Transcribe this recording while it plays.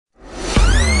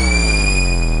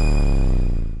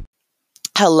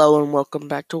Hello and welcome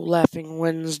back to Laughing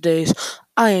Wednesdays.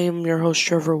 I am your host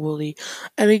Trevor Woolley,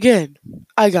 and again,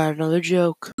 I got another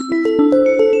joke.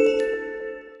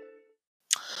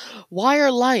 Why are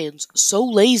lions so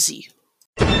lazy?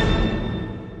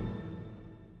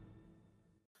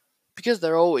 Because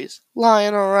they're always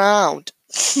lying around.